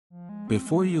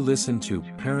Before you listen to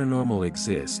Paranormal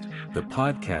Exist, the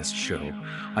podcast show,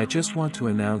 I just want to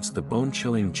announce the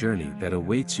bone-chilling journey that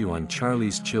awaits you on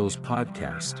Charlie's Chills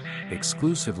podcast,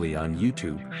 exclusively on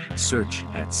YouTube. Search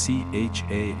at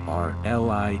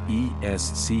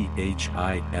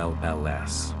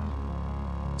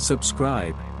CharliesChills.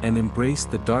 Subscribe, and embrace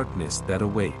the darkness that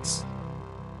awaits.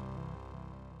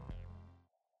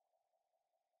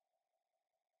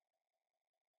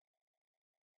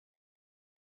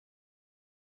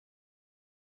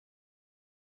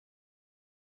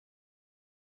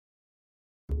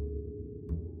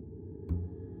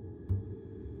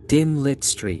 Dim lit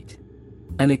street.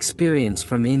 An experience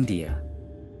from India.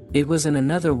 It was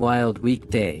another wild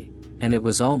weekday, and it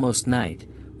was almost night.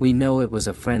 We know it was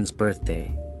a friend's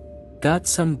birthday. Got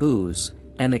some booze,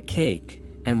 and a cake,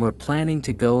 and we're planning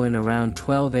to go in around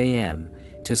 12 a.m.,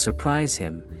 to surprise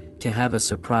him, to have a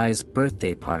surprise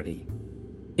birthday party.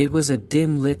 It was a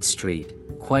dim lit street,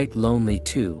 quite lonely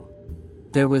too.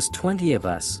 There was 20 of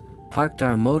us, parked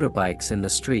our motorbikes in the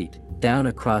street, down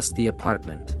across the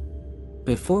apartment.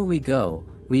 Before we go,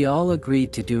 we all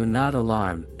agreed to do not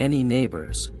alarm any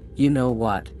neighbors. You know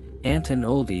what, Aunt and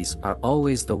oldies are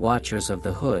always the watchers of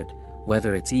the hood,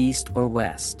 whether it's east or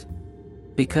west.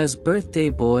 Because birthday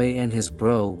boy and his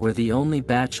bro were the only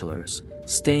bachelors,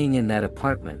 staying in that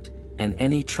apartment, and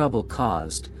any trouble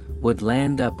caused, would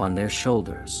land up on their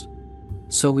shoulders.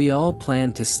 So we all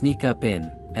planned to sneak up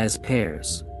in, as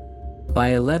pairs.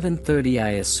 By 11:30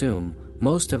 I assume,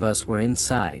 most of us were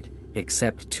inside,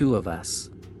 except two of us.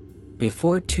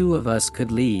 Before two of us could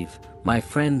leave, my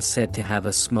friend said to have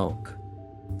a smoke.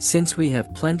 Since we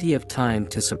have plenty of time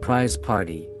to surprise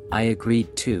party, I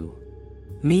agreed too.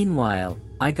 Meanwhile,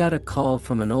 I got a call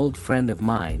from an old friend of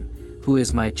mine, who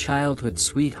is my childhood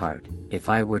sweetheart, if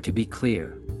I were to be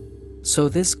clear. So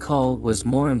this call was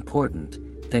more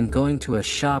important than going to a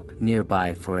shop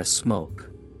nearby for a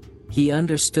smoke. He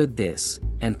understood this,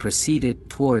 and proceeded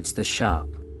towards the shop.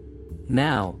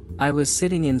 Now, I was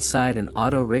sitting inside an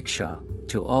auto rickshaw,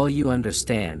 to all you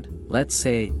understand, let's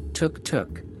say,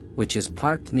 tuk-tuk, which is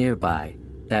parked nearby,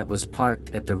 that was parked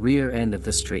at the rear end of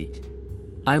the street.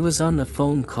 I was on the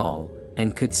phone call,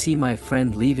 and could see my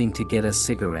friend leaving to get us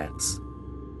cigarettes.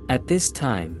 At this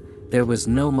time, there was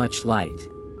no much light.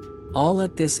 All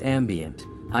at this ambient,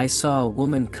 I saw a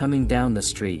woman coming down the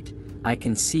street. I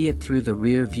can see it through the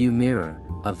rear view mirror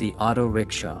of the auto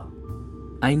rickshaw.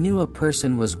 I knew a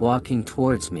person was walking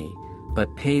towards me,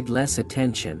 but paid less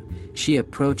attention. She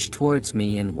approached towards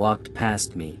me and walked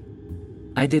past me.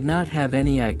 I did not have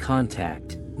any eye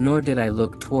contact, nor did I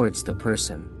look towards the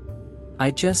person. I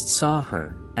just saw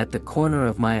her, at the corner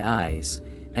of my eyes,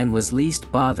 and was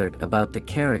least bothered about the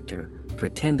character,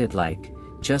 pretended like,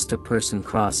 just a person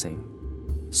crossing.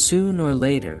 Soon or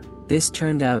later, this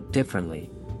turned out differently.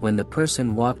 When the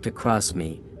person walked across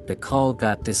me, the call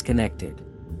got disconnected.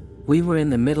 We were in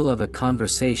the middle of a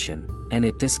conversation, and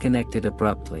it disconnected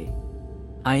abruptly.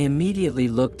 I immediately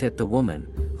looked at the woman,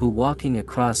 who walking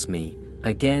across me.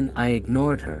 Again I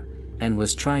ignored her, and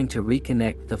was trying to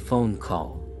reconnect the phone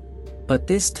call. But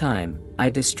this time, I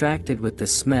distracted with the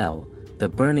smell, the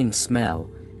burning smell,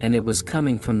 and it was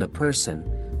coming from the person,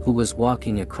 who was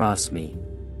walking across me.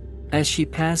 As she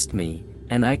passed me,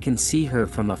 and I can see her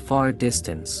from a far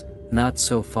distance, not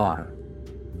so far.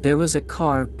 There was a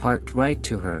car parked right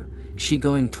to her, she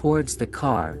going towards the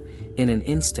car. In an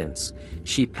instant,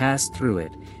 she passed through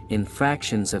it, in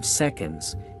fractions of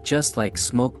seconds, just like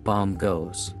smoke bomb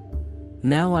goes.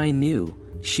 Now I knew,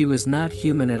 she was not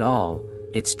human at all.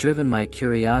 It's driven my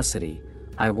curiosity.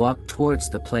 I walked towards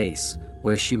the place,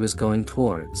 where she was going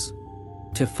towards.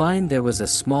 To find there was a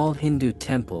small Hindu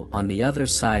temple on the other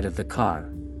side of the car.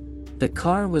 The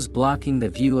car was blocking the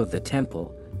view of the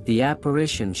temple. The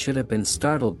apparition should have been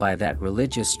startled by that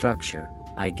religious structure,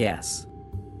 I guess.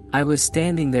 I was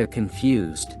standing there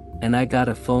confused, and I got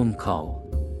a phone call.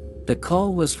 The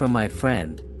call was from my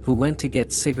friend, who went to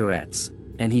get cigarettes,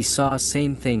 and he saw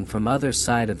same thing from other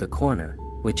side of the corner,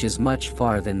 which is much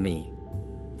far than me.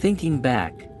 Thinking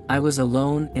back, I was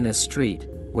alone in a street,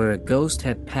 where a ghost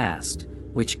had passed,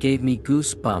 which gave me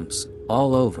goosebumps,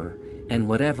 all over, and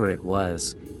whatever it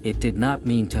was, it did not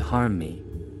mean to harm me.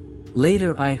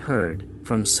 Later I heard,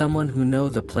 from someone who know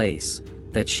the place,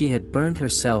 that she had burned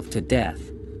herself to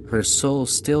death. Her soul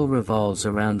still revolves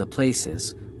around the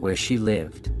places, where she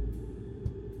lived.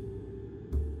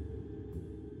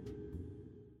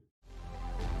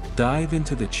 Dive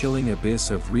into the chilling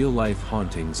abyss of real-life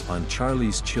hauntings on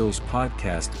Charlie's Chills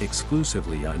podcast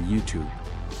exclusively on YouTube.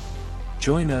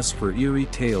 Join us for eerie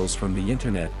tales from the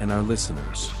internet and our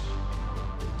listeners.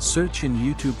 Search in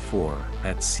YouTube for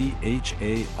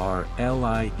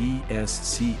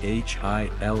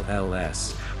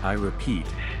 @CHARLIESCHILLS. I repeat,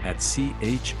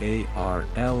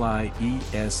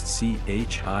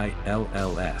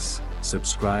 @CHARLIESCHILLS.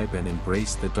 Subscribe and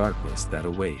embrace the darkness that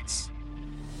awaits.